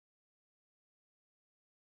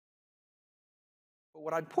But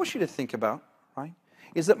what I'd push you to think about, right,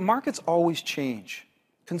 is that markets always change.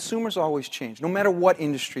 Consumers always change, no matter what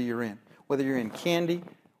industry you're in. Whether you're in candy,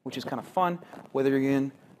 which is kind of fun, whether you're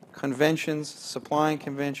in conventions, supplying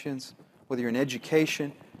conventions, whether you're in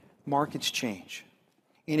education, markets change.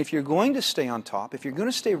 And if you're going to stay on top, if you're going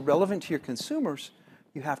to stay relevant to your consumers,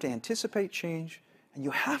 you have to anticipate change, and you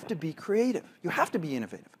have to be creative. You have to be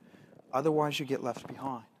innovative. Otherwise, you get left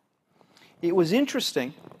behind. It was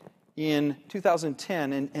interesting in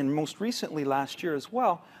 2010, and most recently last year as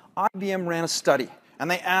well, IBM ran a study, and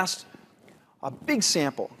they asked a big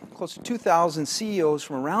sample, close to 2,000 CEOs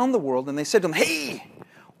from around the world, and they said to them, hey,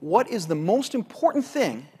 what is the most important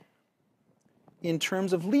thing in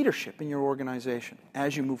terms of leadership in your organization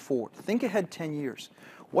as you move forward? Think ahead 10 years.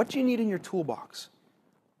 What do you need in your toolbox?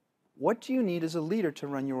 What do you need as a leader to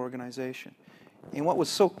run your organization? And what was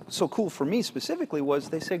so cool for me specifically was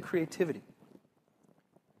they said creativity.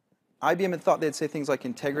 IBM had thought they'd say things like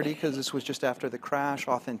integrity because this was just after the crash,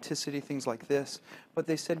 authenticity, things like this. But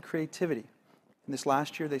they said creativity. And this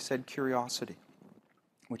last year they said curiosity,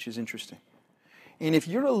 which is interesting. And if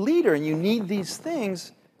you're a leader and you need these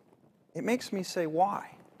things, it makes me say,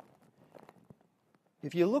 why?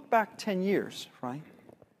 If you look back 10 years, right,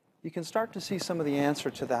 you can start to see some of the answer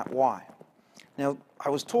to that why. Now, I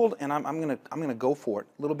was told, and I'm gonna go for it,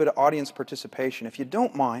 a little bit of audience participation. If you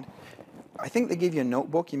don't mind, I think they gave you a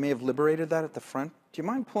notebook. You may have liberated that at the front. Do you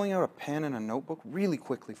mind pulling out a pen and a notebook really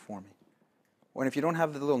quickly for me? Or if you don't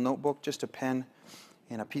have the little notebook, just a pen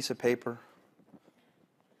and a piece of paper,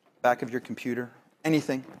 back of your computer,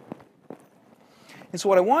 anything. And so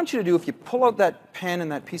what I want you to do, if you pull out that pen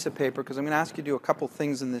and that piece of paper, because I'm going to ask you to do a couple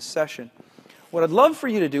things in this session, what I'd love for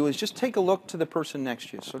you to do is just take a look to the person next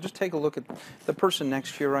to you. So just take a look at the person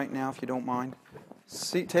next to you right now, if you don't mind.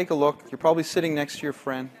 Take a look. You're probably sitting next to your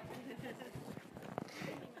friend.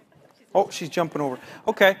 Oh, she's jumping over.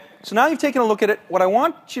 Okay, so now you've taken a look at it. What I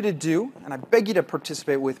want you to do, and I beg you to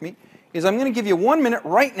participate with me, is I'm going to give you 1 minute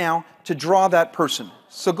right now to draw that person.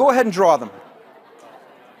 So go ahead and draw them.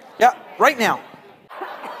 Yeah, right now.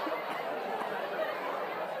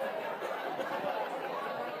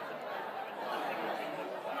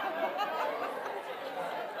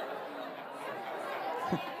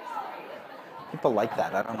 People like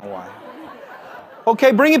that. I don't know why.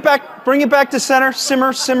 Okay, bring it back to center.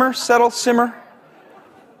 Simmer, settle, simmer.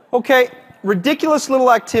 Okay, ridiculous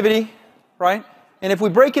little activity, right? And if we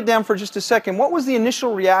break it down for just a second, what was the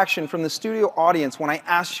initial reaction from the studio audience when I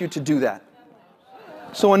asked you to do that?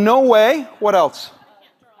 So in no way, what else?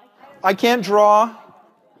 I can't draw.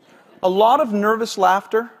 A lot of nervous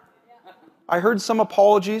laughter. I heard some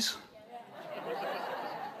apologies.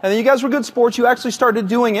 And then you guys were good sports. You actually started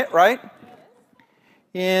doing it, right?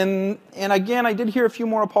 And again, I did hear a few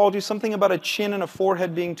more apologies, something about a chin and a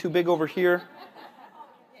forehead being too big over here.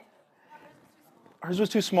 Hers was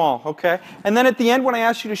too small, okay. And then at the end, when I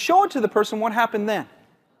asked you to show it to the person, what happened then?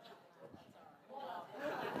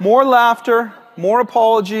 More laughter, more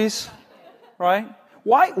apologies, right?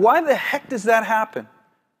 Why the heck does that happen?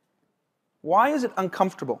 Why is it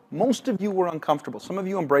uncomfortable? Most of you were uncomfortable. Some of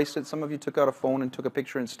you embraced it. Some of you took out a phone and took a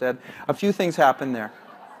picture instead. A few things happened there.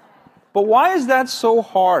 But why is that so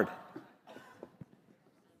hard?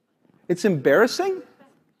 It's embarrassing?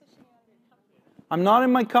 I'm not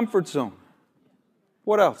in my comfort zone.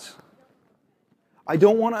 What else? I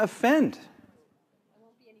don't want to offend.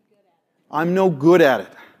 I'm no good at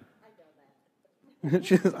it.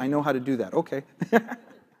 She says, I know how to do that. Okay.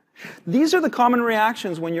 These are the common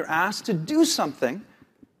reactions when you're asked to do something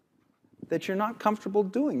that you're not comfortable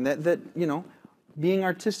doing. That you know, being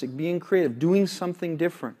artistic, being creative, doing something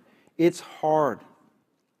different. It's hard.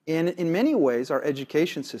 And in many ways, our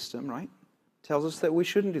education system, right, tells us that we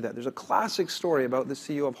shouldn't do that. There's a classic story about the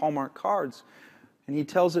CEO of Hallmark Cards. And he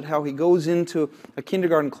tells it how he goes into a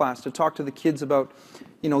kindergarten class to talk to the kids about,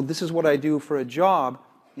 you know, this is what I do for a job.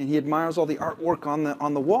 And he admires all the artwork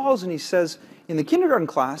on the walls. And he says, in the kindergarten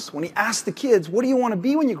class, when he asks the kids, what do you want to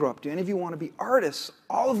be when you grow up? Do any of you want to be artists?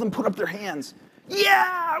 All of them put up their hands.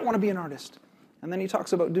 Yeah, I want to be an artist. And then he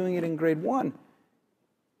talks about doing it in grade 1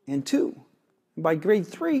 and 2. And by grade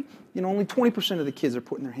 3, you know, only 20% of the kids are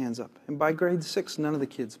putting their hands up. And by grade 6, none of the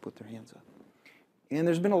kids put their hands up. And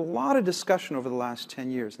there's been a lot of discussion over the last 10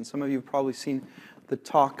 years. And some of you have probably seen the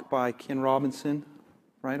talk by Ken Robinson,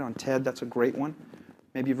 right, on TED. That's a great one.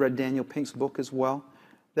 Maybe you've read Daniel Pink's book as well.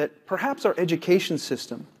 That perhaps our education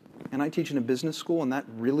system, and I teach in a business school, and that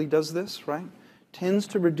really does this, right, tends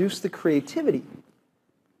to reduce the creativity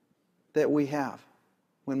that we have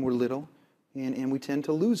when we're little, and we tend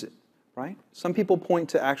to lose it, right? Some people point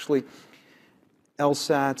to actually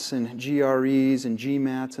LSATs and GREs and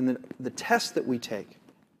GMATs and the tests that we take,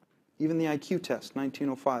 even the IQ test,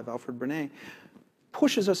 1905, Alfred Binet,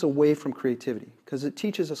 pushes us away from creativity because it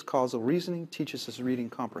teaches us causal reasoning, teaches us reading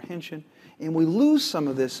comprehension, and we lose some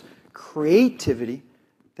of this creativity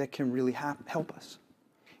that can really help us.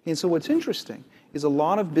 And so what's interesting is a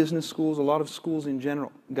lot of business schools, a lot of schools in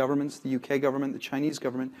general, governments, the UK government, the Chinese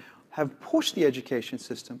government, have pushed the education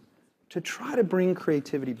system to try to bring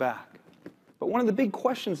creativity back. But one of the big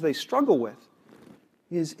questions they struggle with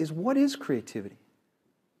is what is creativity?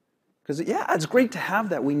 Because, yeah, it's great to have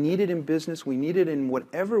that. We need it in business. We need it in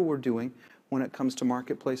whatever we're doing when it comes to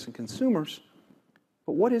marketplace and consumers.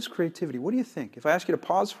 But what is creativity? What do you think? If I ask you to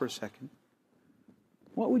pause for a second,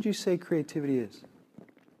 what would you say creativity is?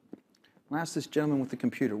 I'll ask this gentleman with the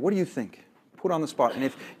computer. What do you think? Put on the spot. And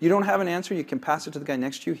if you don't have an answer, you can pass it to the guy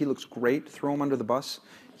next to you. He looks great. Throw him under the bus.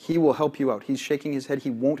 He will help you out. He's shaking his head. He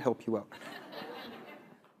won't help you out.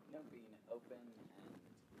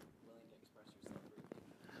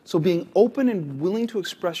 So being open and willing to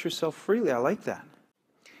express yourself freely, I like that.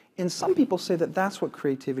 And some people say that that's what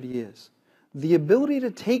creativity is. The ability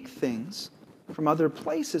to take things from other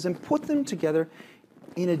places and put them together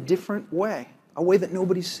in a different way, a way that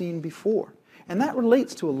nobody's seen before. And that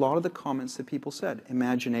relates to a lot of the comments that people said.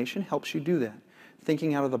 Imagination helps you do that.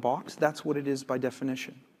 Thinking out of the box, that's what it is by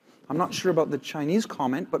definition. I'm not sure about the Chinese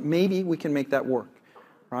comment, but maybe we can make that work,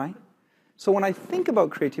 right? So when I think about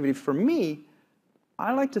creativity, for me,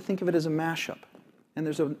 I like to think of it as a mashup. And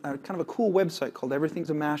there's a kind of a cool website called Everything's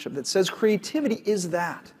a Mashup that says creativity is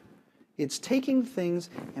that. It's taking things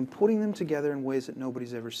and putting them together in ways that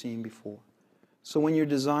nobody's ever seen before. So when you're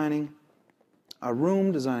designing a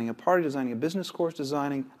room, designing a party, designing a business course,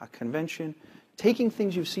 designing a convention, taking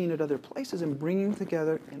things you've seen at other places and bringing them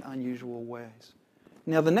together in unusual ways.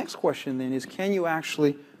 Now the next question then is, can you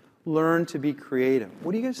actually learn to be creative?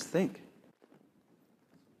 What do you guys think?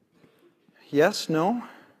 Yes, no?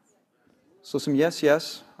 So some yes,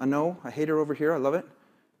 yes, a no, a hater over here, I love it.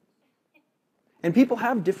 And people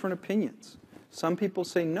have different opinions. Some people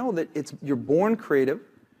say no, that you're born creative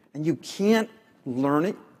and you can't learn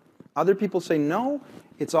it. Other people say no,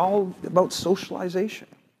 it's all about socialization.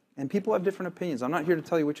 And people have different opinions. I'm not here to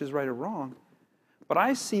tell you which is right or wrong, but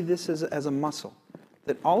I see this as a muscle,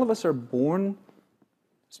 that all of us are born,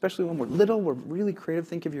 especially when we're little, we're really creative.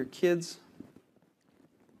 Think of your kids.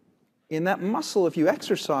 In that muscle, if you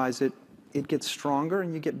exercise it, it gets stronger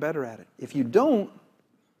and you get better at it. If you don't,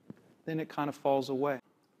 then it kind of falls away.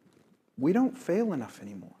 We don't fail enough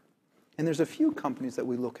anymore. And there's a few companies that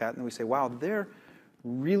we look at and we say, wow, they're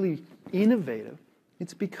really innovative.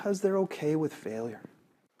 It's because they're okay with failure.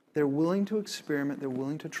 They're willing to experiment. They're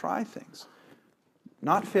willing to try things.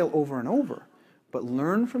 Not fail over and over, but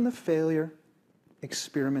learn from the failure,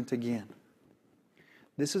 experiment again.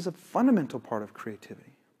 This is a fundamental part of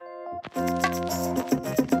creativity.